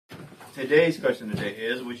Today's question today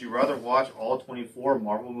is: would you rather watch all 24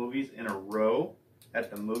 Marvel movies in a row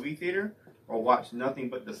at the movie theater, or watch nothing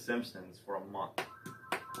but The Simpsons for a month?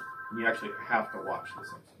 You actually have to watch The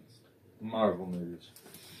Simpsons. Marvel movies.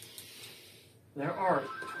 There are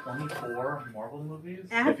 24 Marvel movies?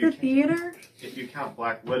 At the theater? If you count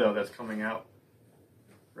Black Widow, that's coming out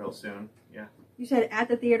real soon. Yeah. You said at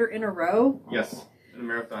the theater in a row? Yes, in a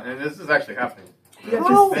marathon, and this is actually happening. You have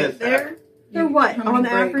Oh, to sit there. They're what? How many On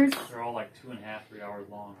breaks? average? They're all like 2.5, 3 hours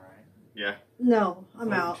long, right? Yeah. No, I'm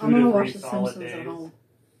So out. 2 I'm to gonna 3 watch The solid Simpsons at days. home.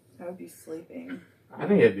 I would be sleeping. I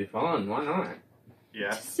think it'd be fun. Why not? Yeah.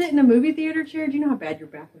 Sit in a movie theater chair? Do you know how bad your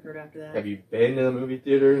back would hurt after that? Have you been to the movie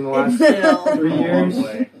theater in the It last still, 3 years? Long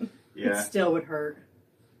way. it Yeah. still would hurt.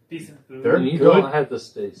 Decent food. They're And you good. don't have to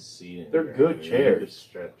stay seated. They're good You chairs. can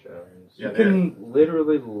stretch out. And Yeah, You can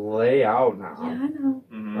literally lay out Yeah, now. I know.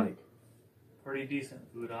 Mm-hmm. Like, Pretty decent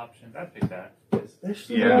food options. I'd pick that. there's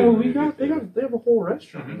some, Yeah. we got they have a whole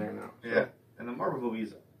restaurant in there now. So. Yeah. And the Marvel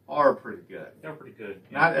movies are pretty good. They're pretty good.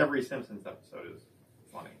 Yeah. Not every Simpsons episode is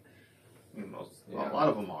funny. I mean, Yeah. a lot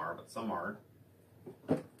of them are, but some aren't.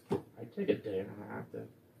 I'd take a day and a half to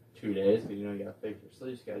 2 days because you gotta fix your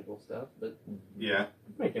sleep schedule stuff. But Yeah.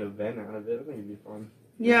 make an event out of it. I think it'd be fun.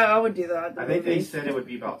 Yeah, I would do that. At the I think they movies. said it would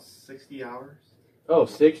be about 60 hours. Oh,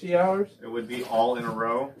 60 hours? It would be all in a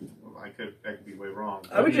row. I could be way wrong.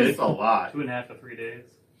 I would It's just- a lot. 2.5 to 3 days.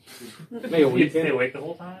 Make a You stay weekend. awake the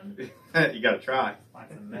whole time? You gotta try. Find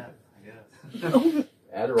some meth, I guess.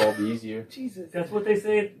 Adderall would be easier. Jesus. That's what they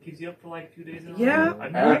say. It keeps you up for like 2 days in a row. Yeah.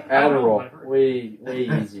 I've never- I don't know, I've Adderall, heard. way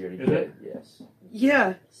easier to Is get. it? Yes.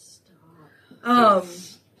 Yeah. Stop.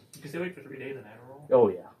 You can stay awake for 3 days in Adderall? Oh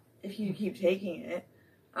yeah. If you keep taking it.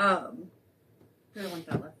 Really want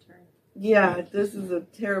that left turn. Yeah, this is a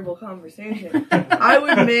terrible conversation. I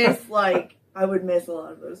would miss a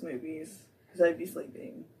lot of those movies because I'd be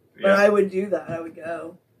sleeping. But Yeah. I would do that. I would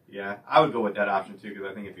go. Yeah. I would go with that option too because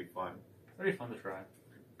I think it'd be fun. Very fun to try.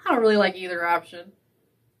 I don't really like either option.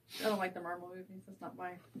 I don't like the Marvel movies. That's not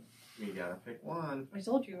my. You gotta pick one. I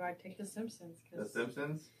told you I'd take The Simpsons. The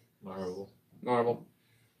Simpsons, Marvel. Marvel.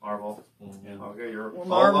 Marvel. Yeah. Okay, you're We're all alone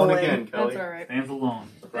marbling. again, Kelly. That's alright. Stands alone.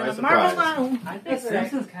 Surprise, And a Marvel surprise. alone. I think That's all right.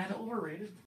 Simpsons kind of overrated.